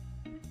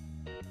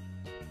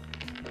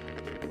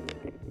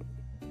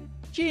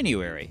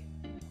 January.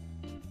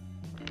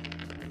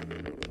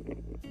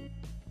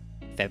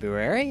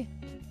 February.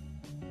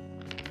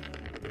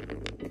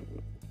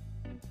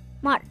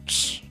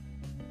 March.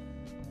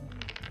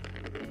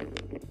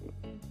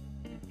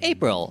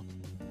 April.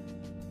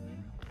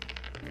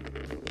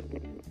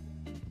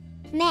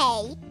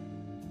 May.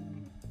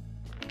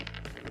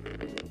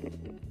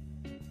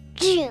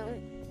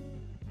 June.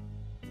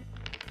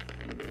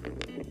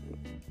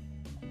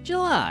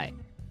 July.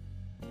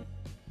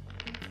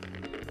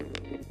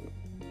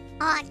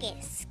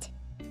 August.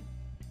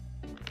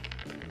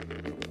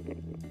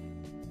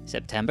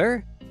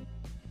 September.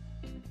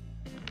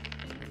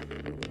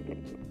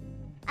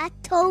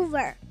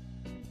 October.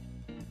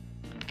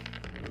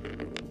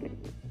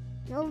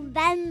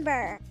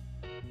 November.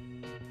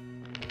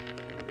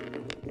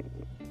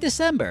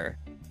 December.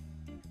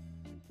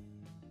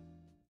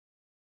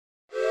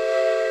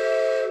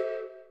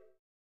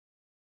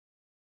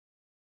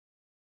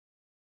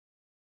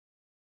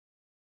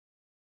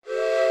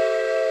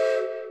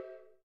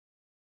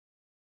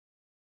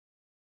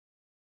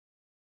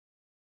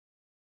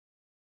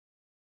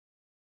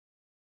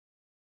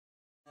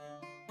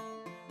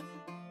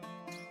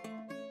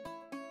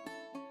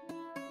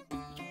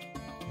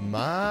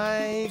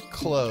 My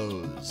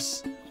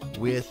clothes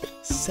with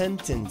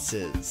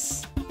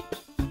sentences.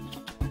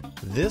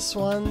 This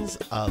one's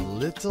a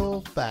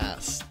little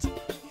fast.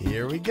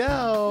 Here we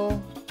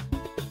go.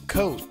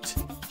 coat,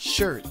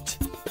 shirt,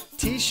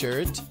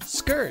 t-shirt,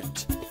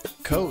 skirt.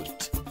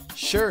 Coat,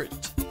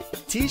 shirt,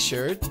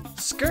 t-shirt,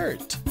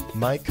 skirt.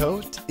 My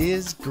coat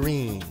is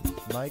green.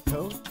 My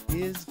coat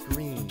is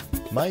green.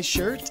 My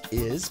shirt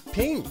is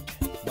pink.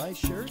 My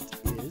shirt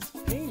is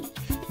pink.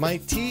 My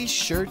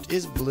t-shirt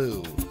is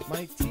blue.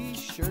 My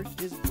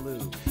t-shirt is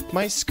blue.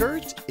 My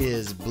skirt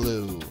is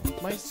blue.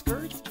 My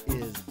skirt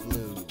is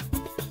blue.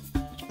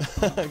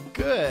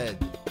 Good.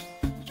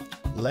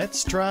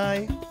 Let's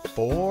try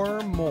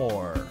 4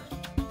 more.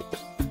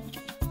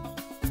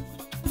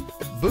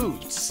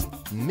 Boots,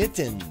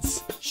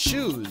 mittens,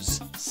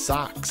 shoes,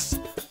 socks.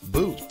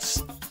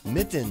 Boots,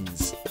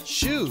 mittens,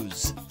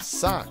 shoes,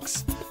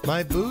 socks.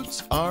 My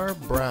boots are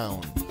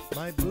brown.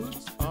 My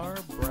boots are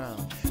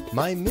brown.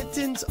 My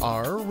mittens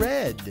are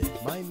red.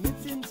 My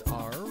mittens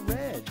are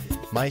red.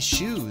 My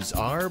shoes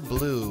are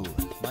blue.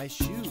 My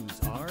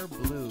shoes are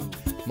blue.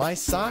 My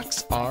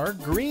socks are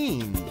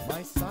green.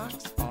 My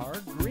socks are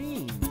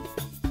green.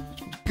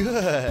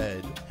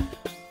 Good.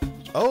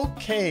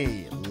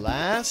 Okay,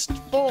 last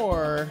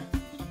 4.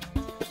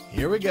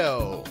 Here we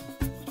go.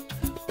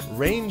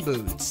 Rain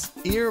boots,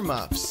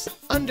 earmuffs,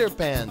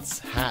 underpants,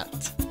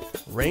 hat.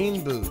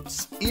 Rain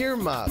boots,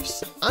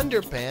 earmuffs,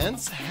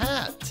 underpants,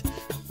 hat.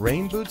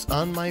 Rain boots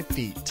on my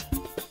feet.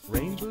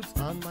 Rain boots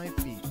on my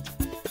feet.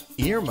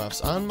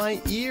 Earmuffs on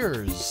my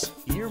ears.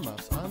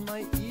 Earmuffs on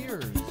my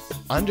ears.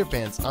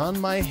 Underpants on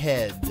my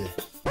head.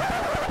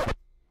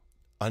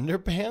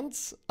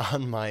 Underpants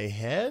on my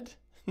head?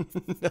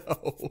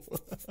 No.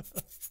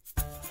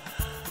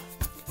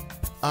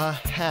 A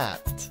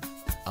hat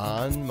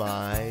on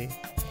my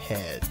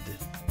head.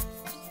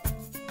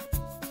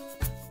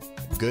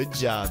 Good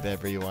job,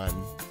 everyone.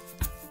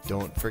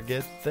 Don't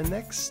forget the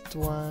next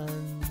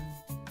one.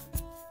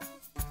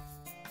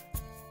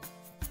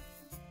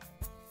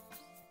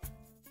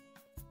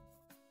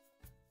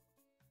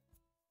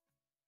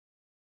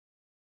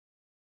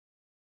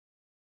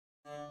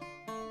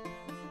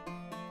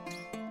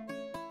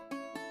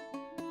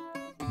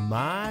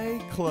 My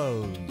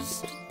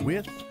clothes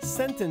with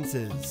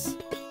sentences.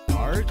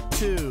 Part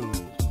 2.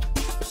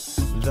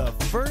 The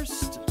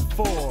first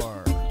 4.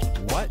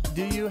 What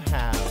do you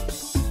have?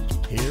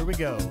 Here we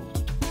go.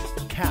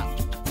 Cap,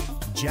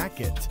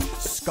 jacket,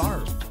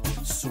 scarf,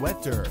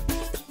 sweater.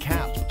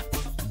 Cap,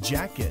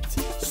 jacket,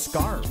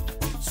 scarf,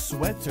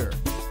 sweater.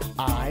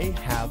 I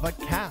have a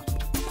cap.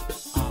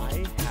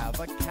 I have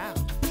a cap.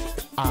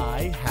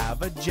 I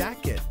have a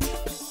jacket.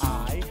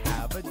 I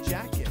have a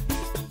jacket.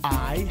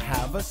 I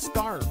have a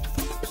scarf.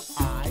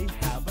 I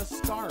have a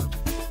scarf.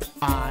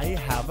 I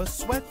have a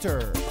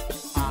sweater.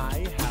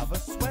 I have a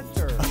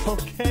sweater.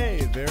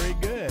 Okay, very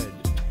good.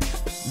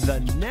 The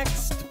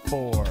next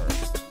 4.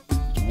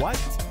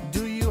 What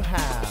do you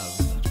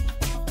have?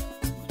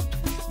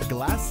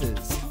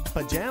 Glasses,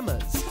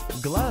 pajamas,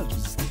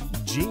 gloves,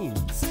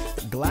 jeans.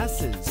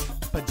 Glasses,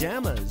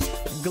 pajamas,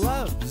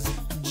 gloves,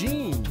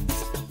 jeans.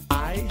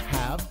 I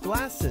have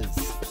glasses.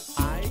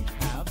 I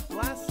have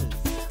glasses.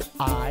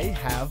 I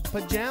have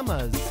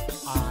pajamas.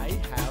 I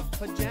have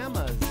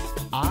pajamas.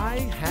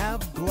 I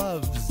have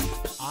gloves.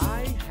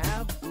 I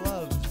have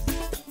gloves.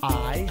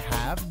 I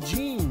have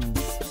jeans.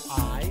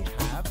 I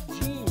have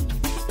jeans.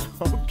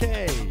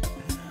 Okay,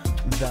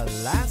 the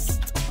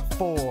last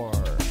 4.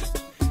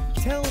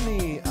 Tell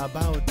me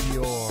about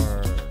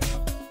your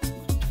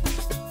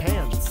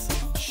pants,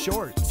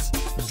 shorts,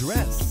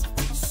 dress,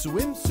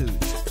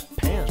 swimsuit.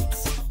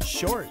 Pants,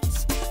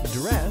 shorts,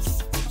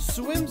 dress,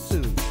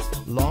 swimsuit.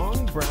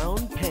 Long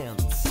brown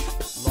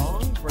pants.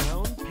 Long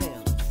brown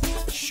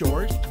pants.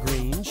 Short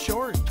green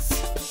shorts.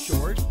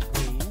 Short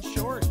green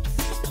shorts.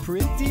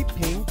 Pretty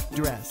pink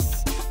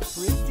dress.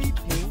 Pretty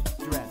pink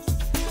dress.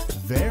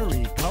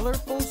 Very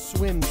colorful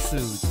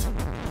swimsuit.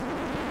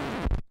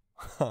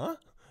 Huh?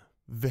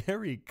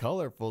 Very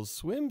colorful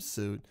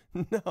swimsuit?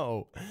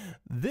 No,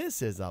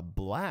 this is a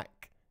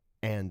black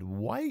and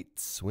white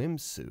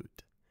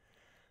swimsuit.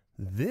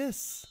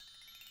 This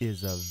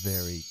is a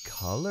very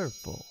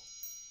colorful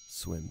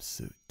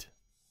swimsuit.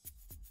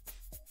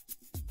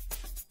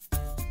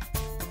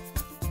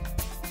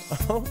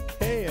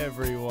 Okay,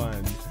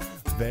 everyone.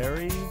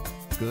 Very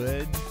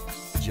good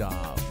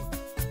job.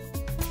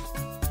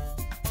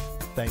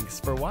 Thanks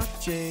for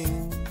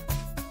watching.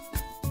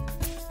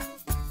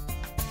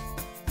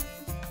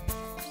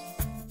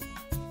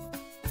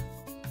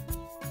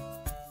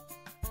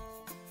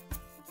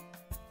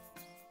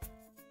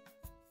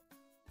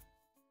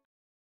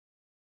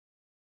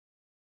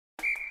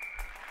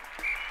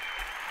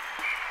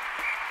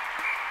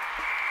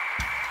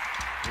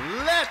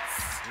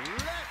 Let's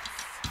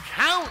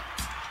count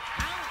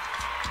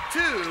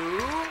to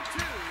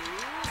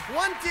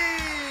 20.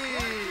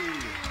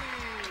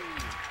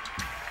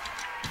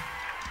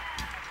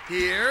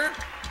 Here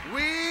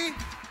we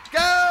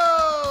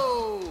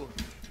go.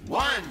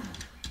 1,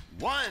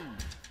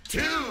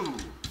 2,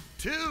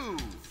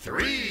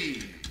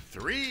 3,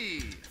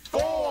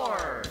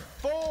 4,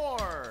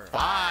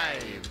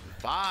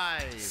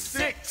 5,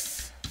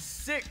 6,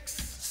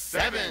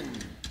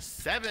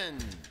 7,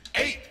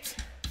 8.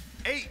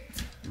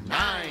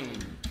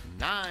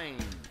 9,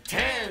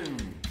 10,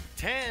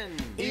 10,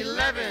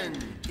 11,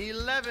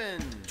 11,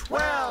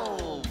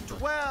 12,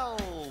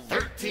 12,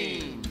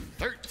 13,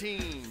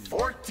 13,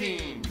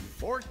 14,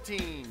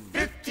 14,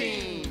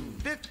 15,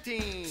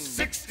 15,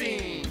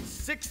 16,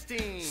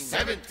 16,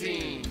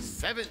 17,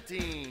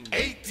 17,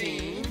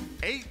 18,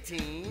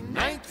 18,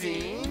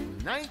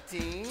 19,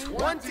 19,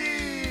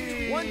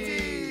 20,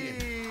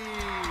 20.